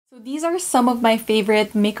So these are some of my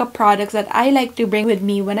favorite makeup products that I like to bring with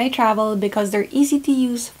me when I travel because they're easy to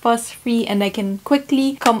use, fuss-free, and I can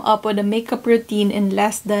quickly come up with a makeup routine in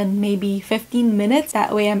less than maybe 15 minutes.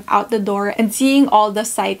 That way I'm out the door and seeing all the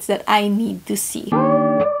sights that I need to see.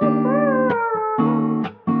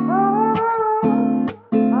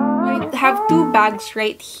 I have two bags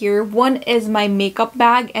right here. One is my makeup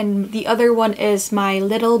bag and the other one is my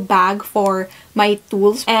little bag for my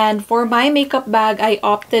tools. And for my makeup bag, I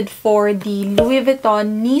opted for the Louis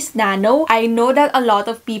Vuitton Nano. I know that a lot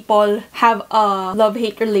of people have a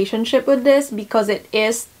love-hate relationship with this because it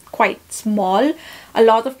is quite small. A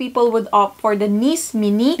lot of people would opt for the Nice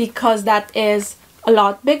Mini because that is a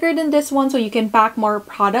lot bigger than this one, so you can pack more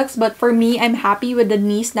products. But for me, I'm happy with the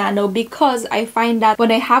Nice Nano because I find that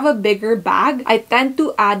when I have a bigger bag, I tend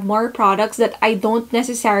to add more products that I don't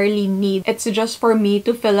necessarily need. It's just for me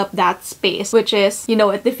to fill up that space, which is, you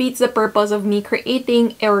know, it defeats the purpose of me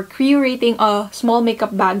creating or curating a small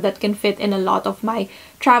makeup bag that can fit in a lot of my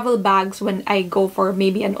travel bags when I go for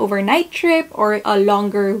maybe an overnight trip or a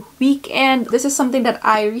longer weekend. This is something that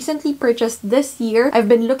I recently purchased this year. I've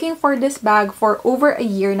been looking for this bag for over a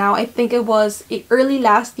year now. I think it was early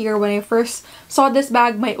last year when I first saw this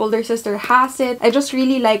bag. My older sister has it. I just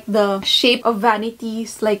really like the shape of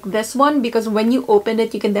vanities like this one because when you open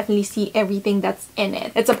it, you can definitely see everything that's in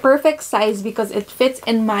it. It's a perfect size because it fits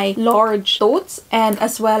in my large totes and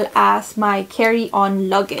as well as my carry-on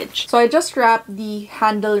luggage. So I just wrapped the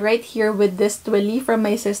handle right here with this twilly from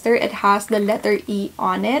my sister. It has the letter E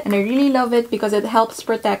on it and I really love it because it helps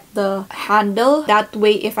protect the handle. That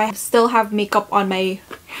way, if I still have makeup on my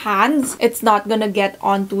hands, it's not gonna get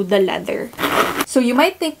onto the leather. So you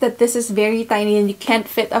might think that this is very tiny and you can't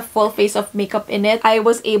fit a full face of makeup in it. I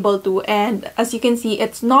was able to, and as you can see,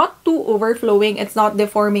 it's not too overflowing, it's not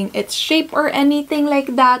deforming its shape or anything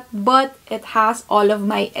like that, but it has all of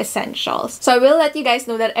my essentials. So I will let you guys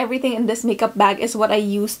know that everything in this makeup bag is what I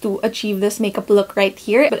use to achieve this makeup look right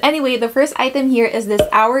here. But anyway, the first item here is this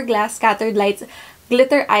Hourglass Scattered Lights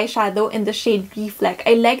glitter eyeshadow in the shade Reflect.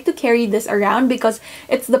 I like to carry this around because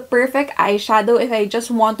it's the perfect eyeshadow if I just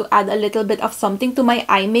want to add a little bit of something to my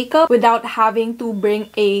eye makeup without having to bring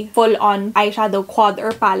a full-on eyeshadow quad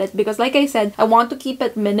or palette, because like I said, I want to keep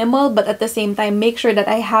it minimal but at the same time make sure that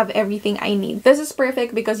I have everything I need. This is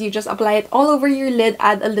perfect because you just apply it all over your lid,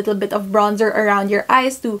 add a little bit of bronzer around your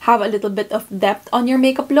eyes to have a little bit of depth on your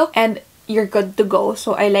makeup look, and you're good to go.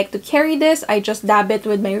 So I like to carry this. I just dab it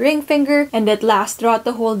with my ring finger and it lasts throughout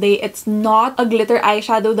the whole day. It's not a glitter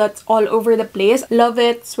eyeshadow that's all over the place. Love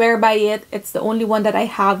it, swear by it. It's the only one that I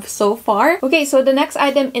have so far. Okay, so the next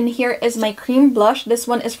item in here is my cream blush. This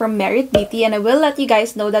one is from Merit Beauty and I will let you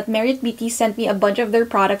guys know that Merit Beauty sent me a bunch of their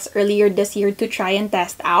products earlier this year to try and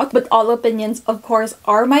test out. But all opinions, of course,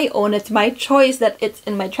 are my own. It's my choice that it's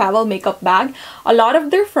in my travel makeup bag. A lot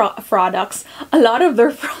of their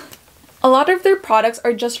products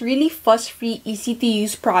are just really fuss-free,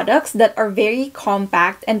 easy-to-use products that are very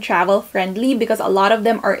compact and travel-friendly because a lot of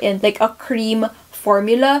them are in like a cream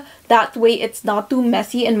formula. That way it's not too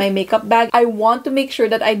messy in my makeup bag. I want to make sure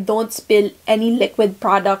that I don't spill any liquid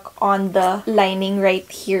product on the lining right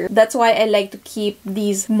here. That's why I like to keep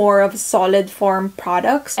these more of solid form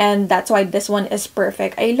products, and that's why this one is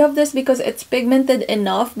perfect. I love this because it's pigmented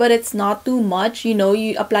enough but it's not too much. You know,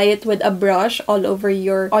 you apply it with a brush all over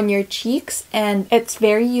on your cheeks and it's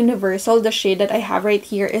very universal. The shade that I have right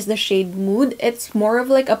here is the shade Mood. It's more of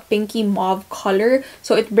like a pinky mauve color,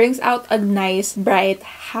 so it brings out a nice bright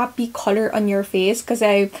happy color on your face because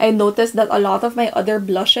I noticed that a lot of my other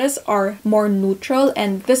blushes are more neutral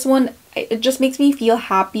and this one, it just makes me feel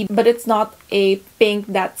happy, but it's not a pink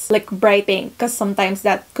that's like bright pink because sometimes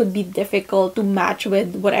that could be difficult to match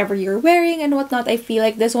with whatever you're wearing and whatnot. I feel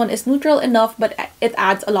like this one is neutral enough but it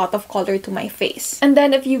adds a lot of color to my face. And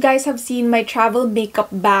then if you guys have seen my travel makeup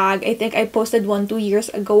bag, I think I posted one 2 years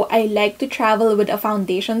ago. I like to travel with a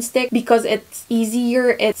foundation stick because it's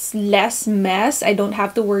easier, it's less mess. I don't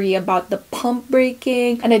have to worry about the pump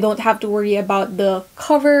breaking and I don't have to worry about the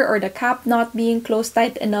cover or the cap not being closed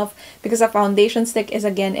tight enough because a foundation stick is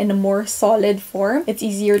again in a more solid form. It's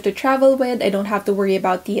easier to travel with. I don't have to worry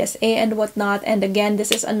about TSA and whatnot. And again,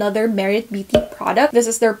 this is another Merit Beauty product. This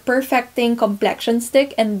is their Perfecting Complexion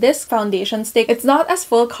Stick, and this foundation stick, it's not as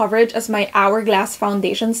full coverage as my Hourglass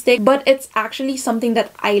foundation stick, but it's actually something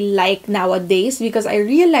that I like nowadays because I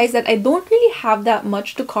realize that I don't really have that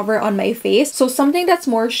much to cover on my face. So something that's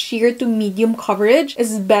more sheer to medium coverage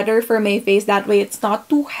is better for my face. That way it's not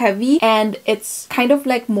too heavy and it's kind of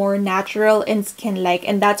like more natural natural and skin-like,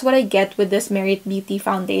 and that's what I get with this Merit Beauty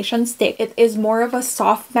foundation stick. It is more of a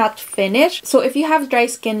soft matte finish. So if you have dry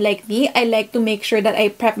skin like me, I like to make sure that I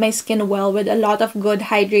prep my skin well with a lot of good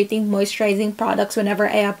hydrating, moisturizing products whenever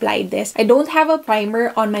I apply this. I don't have a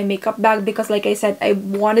primer on my makeup bag because, like I said, I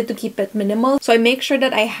wanted to keep it minimal. So I make sure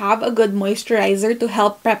that I have a good moisturizer to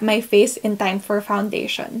help prep my face in time for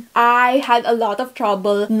foundation. I had a lot of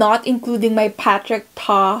trouble not including my Patrick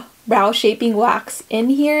Ta brow shaping wax in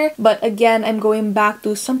here, but again, I'm going back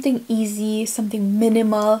to something easy, something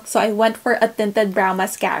minimal, so I went for a tinted brow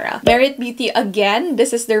mascara. Merit Beauty again,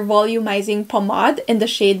 this is their volumizing pomade in the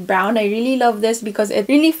shade brown. I really love this because it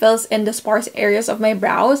really fills in the sparse areas of my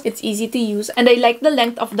brows. It's easy to use and I like the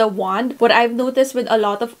length of the wand. What I've noticed with a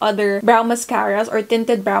lot of other brow mascaras or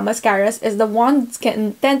tinted brow mascaras is the wands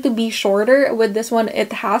can tend to be shorter. With this one,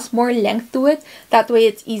 it has more length to it. That way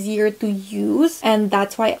it's easier to use, and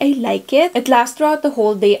that's why I like it. It lasts throughout the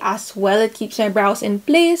whole day as well. It keeps my brows in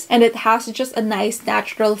place and it has just a nice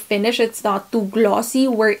natural finish. It's not too glossy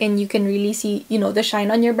wherein you can really see, you know, the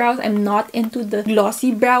shine on your brows. I'm not into the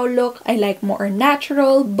glossy brow look. I like more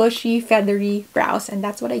natural, bushy, feathery brows, and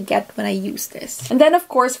that's what I get when I use this. And then of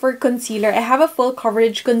course for concealer, I have a full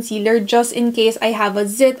coverage concealer just in case I have a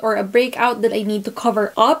zit or a breakout that I need to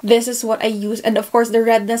cover up. This is what I use. And of course the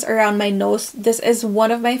redness around my nose. This is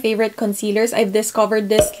one of my favorite concealers. I've discovered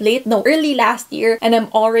this early last year, and I'm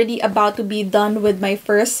already about to be done with my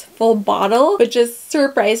first full bottle, which is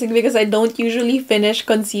surprising because I don't usually finish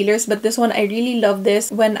concealers, but this one I really love this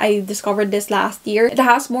when I discovered this last year. It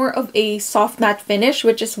has more of a soft matte finish,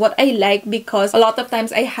 which is what I like because a lot of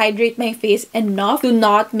times I hydrate my face enough to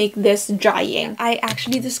not make this drying. I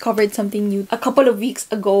actually discovered something new a couple of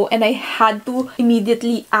weeks ago and I had to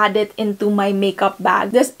immediately add it into my makeup bag.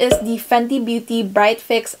 This is the Fenty Beauty Bright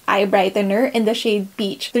Fix Eye Brightener in the shade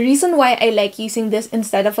Peach. The reason why I like using this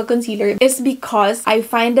instead of a concealer is because I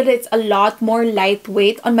find that it's a lot more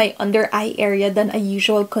lightweight on my under eye area than a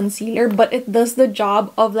usual concealer, but it does the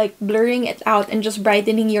job of like blurring it out and just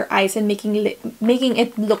brightening your eyes and making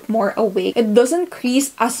it look more awake. It doesn't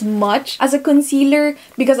crease as much as a concealer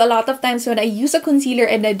because a lot of times when I use a concealer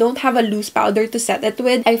and I don't have a loose powder to set it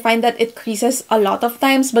with, I find that it creases a lot of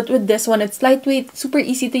times, but with this one, it's lightweight, super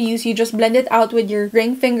easy to use. You just blend it out with your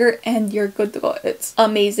ring finger and you're good to go. It's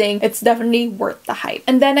amazing. It's definitely worth the hype.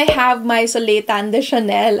 And then I have my Soleil Tan de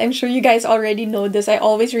Chanel. I'm sure you guys already know this. I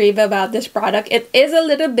always rave about this product. It is a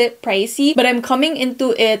little bit pricey, but I'm coming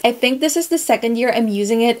into it. I think this is the second year I'm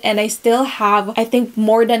using it and I still have, I think,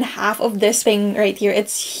 more than half of this thing right here.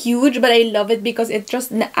 It's huge, but I love it because it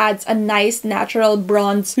just adds a nice natural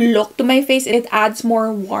bronze look to my face. It adds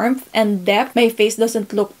more warmth and depth. My face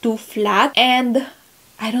doesn't look too flat, and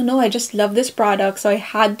I don't know, I just love this product, so I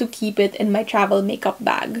had to keep it in my travel makeup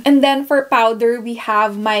bag. And then for powder, we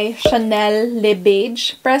have my Chanel Le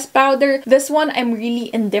Beige pressed powder. This one, I'm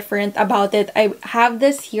really indifferent about it. I have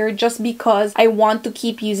this here just because I want to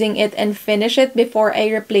keep using it and finish it before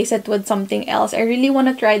I replace it with something else. I really want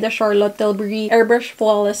to try the Charlotte Tilbury Airbrush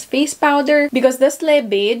Flawless Face Powder because this Le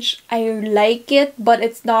Beige, I like it, but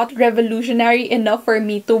it's not revolutionary enough for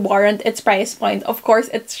me to warrant its price point. Of course,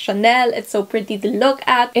 it's Chanel. It's so pretty to look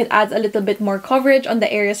at. It adds a little bit more coverage on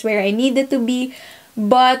the areas where I need it to be,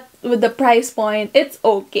 but with the price point, it's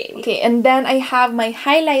okay. Okay, and then I have my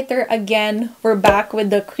highlighter again. We're back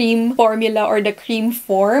with the cream formula or the cream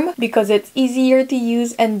form because it's easier to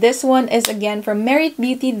use. And this one is again from Merit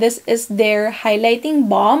Beauty. This is their highlighting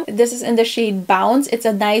balm. This is in the shade Bounce. It's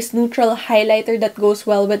a nice neutral highlighter that goes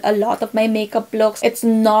well with a lot of my makeup looks. It's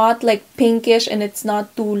not like pinkish and it's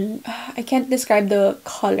not too, I can't describe the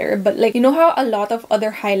color, but like, you know how a lot of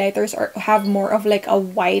other highlighters have more of like a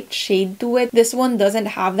white shade to it? This one doesn't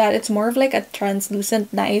have that. It's more of like a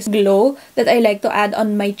translucent nice glow that I like to add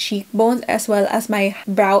on my cheekbones as well as my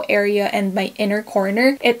brow area and my inner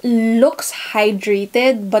corner. It looks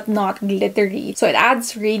hydrated but not glittery, so it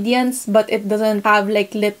adds radiance but it doesn't have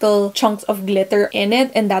like little chunks of glitter in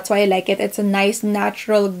it, and that's why I like it. It's a nice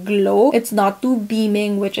natural glow. It's not too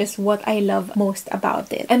beaming, which is what I love most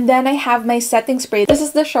about it. And then I have my setting spray. This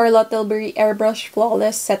is the Charlotte Tilbury Airbrush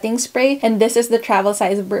Flawless Setting Spray, and this is the travel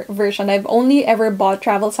size version. I've only ever bought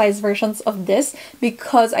travel size versions of this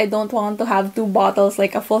because I don't want to have two bottles,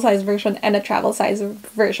 like a full-size version and a travel size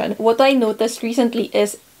version. What I noticed recently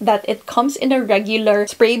is that it comes in a regular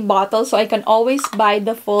spray bottle, so I can always buy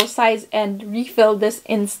the full size and refill this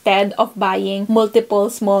instead of buying multiple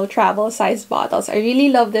small travel size bottles. I really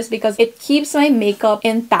love this because it keeps my makeup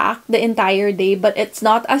intact the entire day, but it's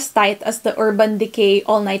not as tight as the Urban Decay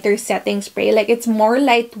All-Nighter Setting Spray. Like, it's more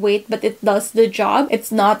lightweight, but it does the job.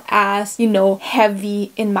 It's not as, you know,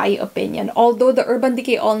 heavy in my opinion. Although the Urban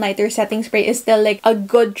Decay All-Nighter Setting Spray is still like a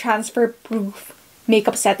good transfer-proof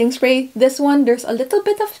makeup setting spray. This one, there's a little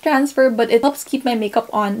bit of transfer, but it helps keep my makeup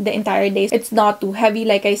on the entire day. It's not too heavy,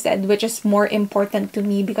 like I said, which is more important to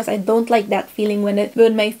me because I don't like that feeling when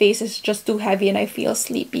my face is just too heavy and I feel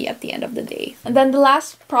sleepy at the end of the day. And then the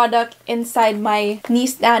last product inside my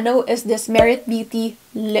Nice Nano is this Merit Beauty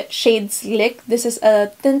Shade Slick. This is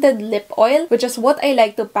a tinted lip oil, which is what I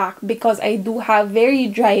like to pack because I do have very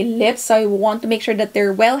dry lips, so I want to make sure that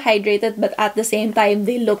they're well hydrated, but at the same time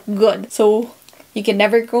they look good. So you can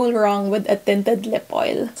never go wrong with a tinted lip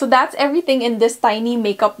oil. So that's everything in this tiny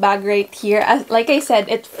makeup bag right here. As like I said,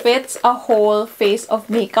 it fits a whole face of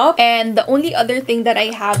makeup. And the only other thing that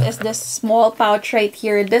I have is this small pouch right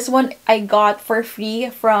here. This one I got for free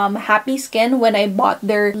from Happy Skin when I bought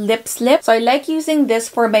their lip slip. So I like using this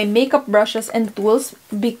for my makeup brushes and tools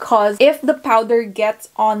because if the powder gets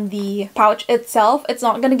on the pouch itself, it's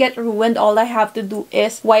not gonna get ruined. All I have to do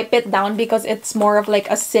is wipe it down because it's more of like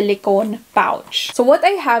a silicone pouch. So what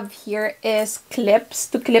I have here is clips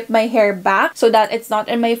to clip my hair back so that it's not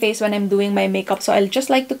in my face when I'm doing my makeup. So I'll just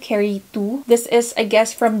like to carry two. This is, I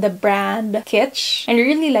guess, from the brand Kitsch. And I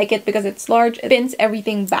really like it because it's large. It pins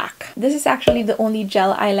everything back. This is actually the only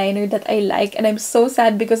gel eyeliner that I like. And I'm so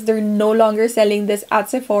sad because they're no longer selling this at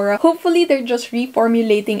Sephora. Hopefully, they're just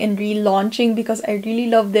reformulating and relaunching because I really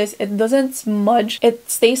love this. It doesn't smudge. It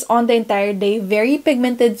stays on the entire day. Very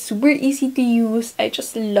pigmented, super easy to use. I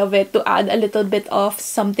just love it to add a little bit of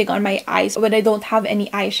something on my eyes when I don't have any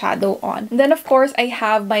eyeshadow on. And then of course I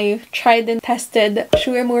have my tried and tested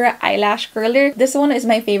Shuemura eyelash curler. This one is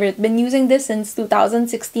my favorite. Been using this since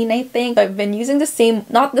 2016, I think. I've been using the same,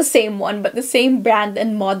 not the same one, but the same brand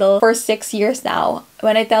and model for 6 years now.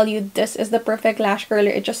 When I tell you this is the perfect lash curler,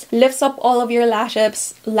 it just lifts up all of your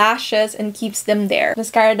lashes and keeps them there. The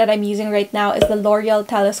mascara that I'm using right now is the L'Oreal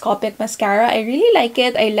Telescopic Mascara. I really like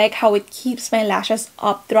it. I like how it keeps my lashes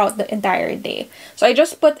up throughout the entire day. So I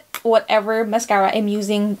just put whatever mascara I'm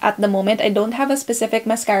using at the moment. I don't have a specific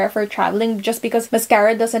mascara for traveling just because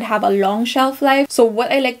mascara doesn't have a long shelf life. So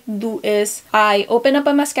what I like to do is I open up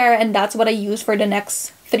a mascara and that's what I use for the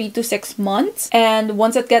next 3 to 6 months, and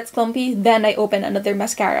once it gets clumpy, then I open another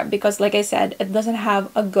mascara because like I said, it doesn't have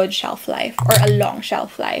a good shelf life or a long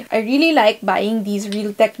shelf life. I really like buying these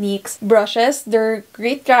Real Techniques brushes. They're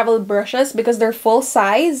great travel brushes because they're full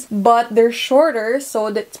size but they're shorter, so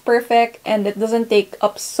that's perfect and it doesn't take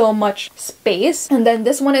up so much space. And then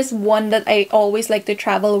this one is one that I always like to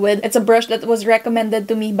travel with. It's a brush that was recommended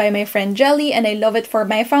to me by my friend Jelly, and I love it for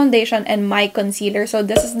my foundation and my concealer. So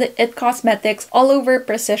this is the It Cosmetics All Over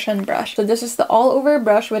Precision brush. So this is the all over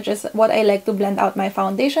brush, which is what I like to blend out my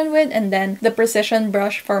foundation with, and then the precision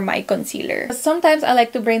brush for my concealer. Sometimes I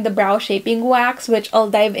like to bring the brow shaping wax, which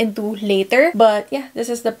I'll dive into later, but yeah, this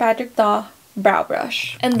is the Patrick Ta brow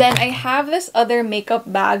brush. And then I have this other makeup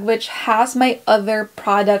bag which has my other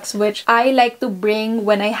products which I like to bring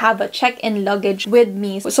when I have a check-in luggage with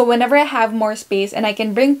me. So whenever I have more space and I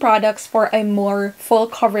can bring products for a more full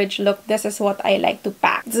coverage look, this is what I like to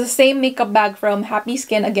pack. It's the same makeup bag from Happy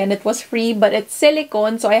Skin. Again, it was free, but it's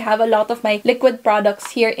silicone, so I have a lot of my liquid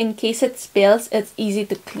products here in case it spills. It's easy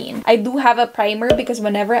to clean. I do have a primer because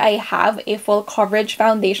whenever I have a full coverage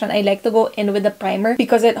foundation, I like to go in with a primer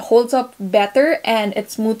because it holds up better and it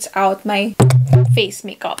smooths out my face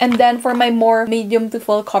makeup. And then for my more medium to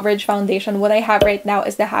full coverage foundation, what I have right now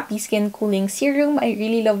is the Happy Skin Cooling Serum. I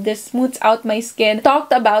really love this. Smooths out my skin.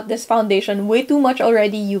 Talked about this foundation way too much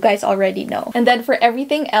already. You guys already know. And then for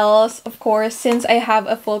everything else, of course, since I have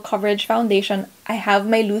a full coverage foundation, I have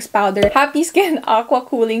my loose powder Happy Skin Aqua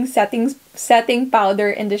Cooling Setting Powder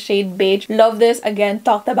in the shade Beige. Love this. Again,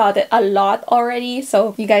 talked about it a lot already,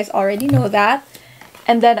 so you guys already know that.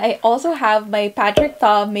 And then I also have my Patrick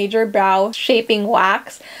Ta Major Brow Shaping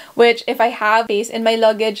Wax, which if I have space in my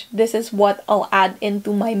luggage, this is what I'll add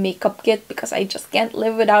into my makeup kit because I just can't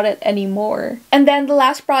live without it anymore. And then the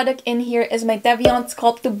last product in here is my Teviant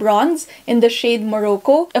Sculpt to Bronze in the shade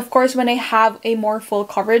Morocco. Of course, when I have a more full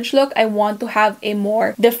coverage look, I want to have a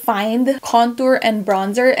more defined contour and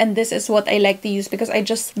bronzer, and this is what I like to use because I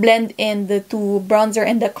just blend in the two bronzer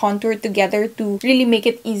and the contour together to really make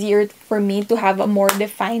it easier for me to have a more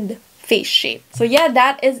defined face shape. So yeah,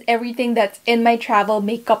 that is everything that's in my travel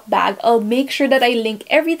makeup bag. I'll make sure that I link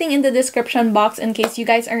everything in the description box in case you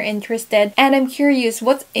guys are interested. And I'm curious,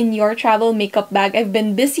 what's in your travel makeup bag? I've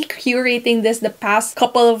been busy curating this the past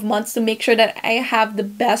couple of months to make sure that I have the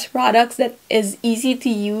best products that is easy to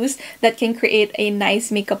use, that can create a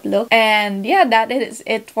nice makeup look. And yeah, that is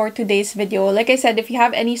it for today's video. Like I said, if you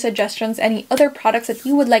have any suggestions, any other products that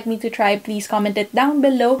you would like me to try, please comment it down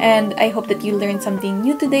below. And I hope that you learned something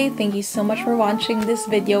new today. Thank you so much for watching this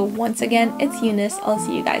video. Once again, it's Eunice. I'll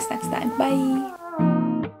see you guys next time. Bye!